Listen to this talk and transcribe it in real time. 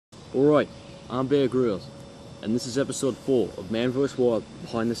Alright, I'm Bear Grylls, and this is episode 4 of Man vs. Wild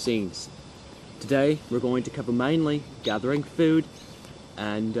Behind the Scenes. Today we're going to cover mainly gathering food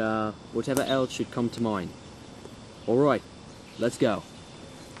and whatever else should come to mind. Alright, let's go.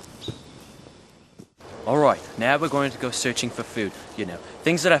 Alright, now we're going to go searching for food,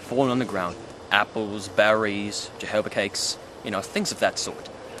 things that have fallen on the ground. Apples, berries, Jehovah cakes, things of that sort.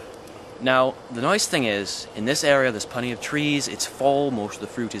 Now, the nice thing is, in this area there's plenty of trees, it's fall, most of the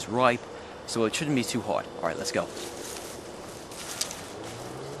fruit is ripe, so it shouldn't be too hard. Alright, let's go.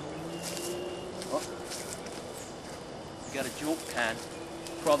 Oh. We got a jolt can,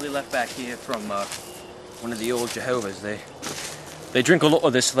 probably left back here from one of the old Jehovah's. They drink a lot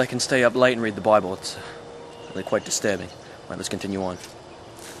of this so they can stay up late and read the Bible. It's really quite disturbing. Alright, let's continue on.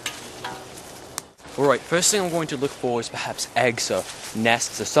 Alright, first thing I'm going to look for is perhaps eggs or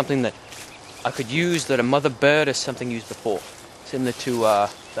nests or something that I could use that a mother bird or something used before. Similar to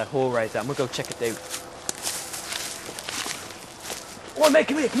that hole right there. I'm going to go check it out. Oh, mate,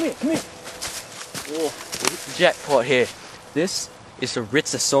 come here. Oh, jackpot here. This is a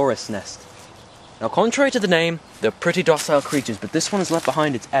Rhizosaurus nest. Now, contrary to the name, they're pretty docile creatures, but this one has left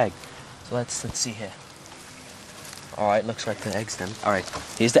behind its egg. So let's see here. Alright, looks like the egg's done. Alright,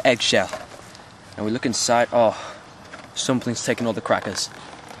 here's the eggshell. And we look inside. Oh, something's taken all the crackers.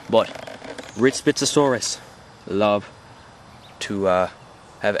 But Rhizosaurus love to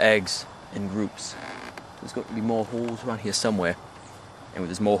have eggs in groups. There's got to be more holes around here somewhere. And where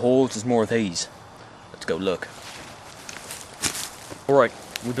there's more holes, there's more of these. Let's go look. Alright,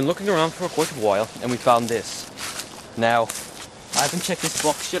 we've been looking around for quite a while, and we found this. Now, I haven't checked this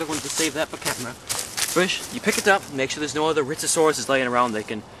box yet. I wanted to save that for camera. First, you pick it up, make sure there's no other Rhizosauruses laying around. They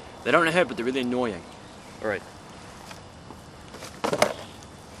don't hurt, but they're really annoying. Alright.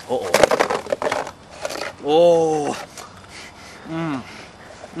 Uh-oh. Oh! Come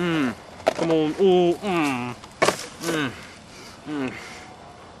on. Oh,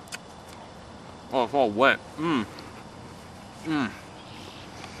 Oh, it's all wet.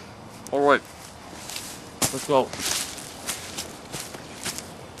 Alright. Let's go.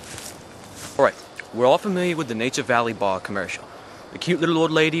 Alright. We're all familiar with the Nature Valley bar commercial. The cute little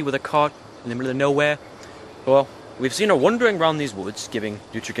old lady with a cart in the middle of nowhere. Well, we've seen her wandering around these woods, giving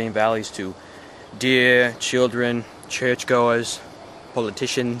Nutrigame valleys to deer, children, churchgoers,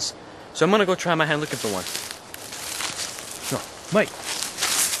 politicians. So I'm gonna go try my hand looking for one. Oh, mate.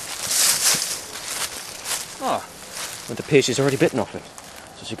 Oh, but the pig, she's already bitten off it,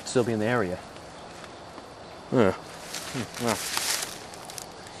 so she could still be in the area. Well.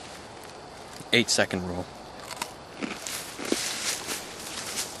 8-second rule.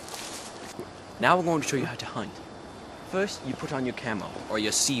 Now we're going to show you how to hunt. First, you put on your camo, or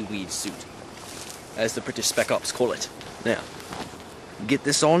your seaweed suit, as the British Spec Ops call it. Now, you get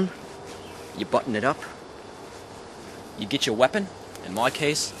this on, you button it up, you get your weapon. In my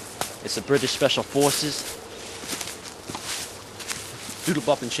case, it's the British Special Forces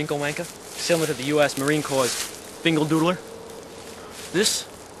Doodle-Bop and Shinko-Wanker, similar to the US Marine Corps' Fingal Doodler. This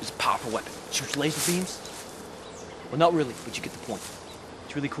is a powerful weapon. It shoots laser beams. Well, not really, but you get the point.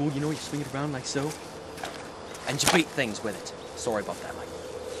 It's really cool, you swing it around like so. And you beat things with it. Sorry about that, mate.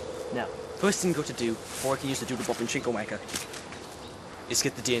 Now, first thing you got to do, before I can use the Doodle-Bop and Shinko-Wanker, is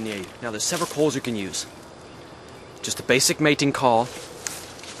get the deer near you. Now, there's several calls you can use. Just a basic mating call.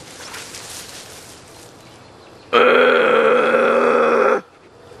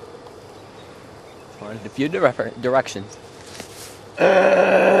 Or in a few directions.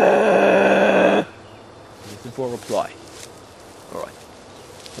 Listen for a reply. Alright.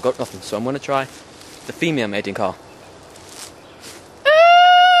 I got nothing, so I'm gonna try the female mating call.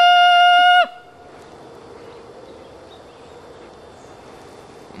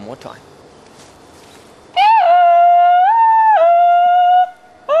 One more time.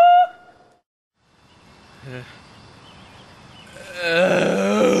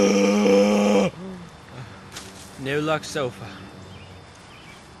 No luck so far.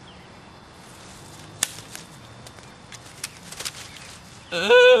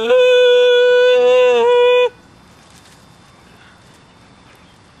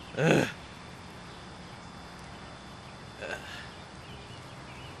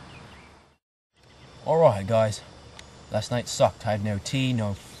 Alright guys, last night sucked. I had no tea,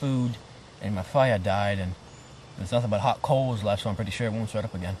 no food, and my fire died, and there's nothing but hot coals left, so I'm pretty sure it won't start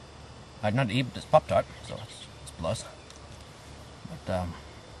up again. I had nothing to eat but this Pop-Tart, so it's plus. But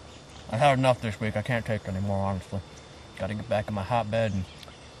I've had enough this week. I can't take it anymore, honestly. Gotta get back in my hot bed and,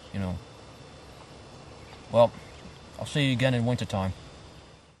 well, I'll see you again in wintertime.